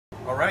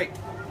All right,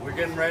 we're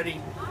getting ready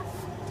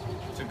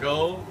to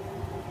go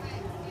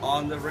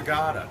on the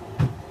regatta.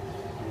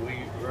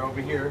 We're over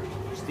here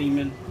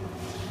steaming,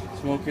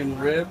 smoking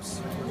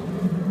ribs.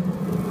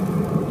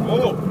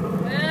 Oh,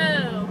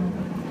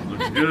 Whoa.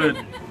 looks good.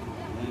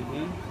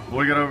 Mm-hmm.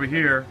 We got over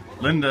here,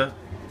 Linda,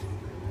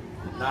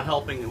 Not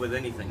helping with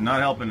anything.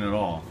 not helping at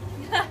all.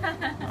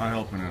 Not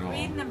helping at all.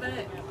 Reading the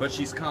book. But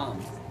she's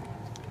calm.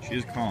 She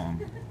is calm.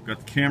 Got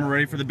the camera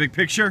ready for the big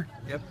picture.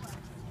 Yep.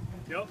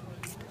 Yep.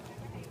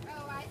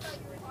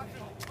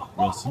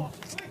 Wilson.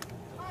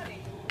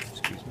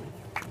 Excuse me.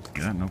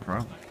 Yeah, no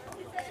problem.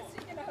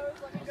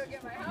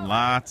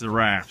 Lots of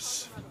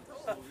rafts.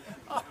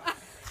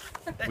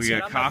 We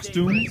got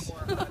costumes.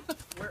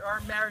 Where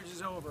our marriage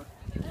is over.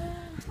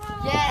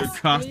 Yes.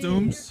 Good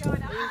costumes.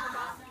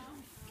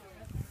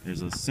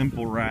 There's a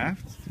simple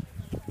raft.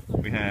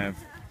 We have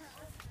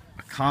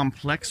a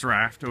complex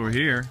raft over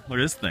here. Look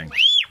at this thing.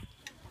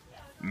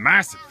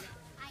 Massive.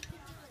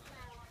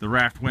 The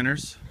raft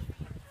winners.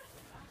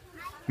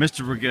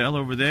 Mr. Rugel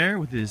over there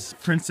with his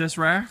princess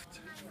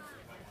raft.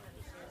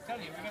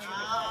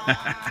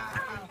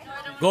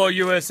 Go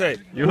USA.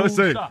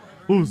 USA. USA.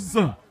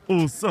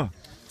 USA.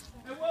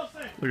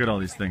 Look at all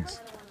these things.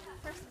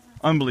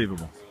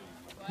 Unbelievable.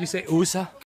 You say USA?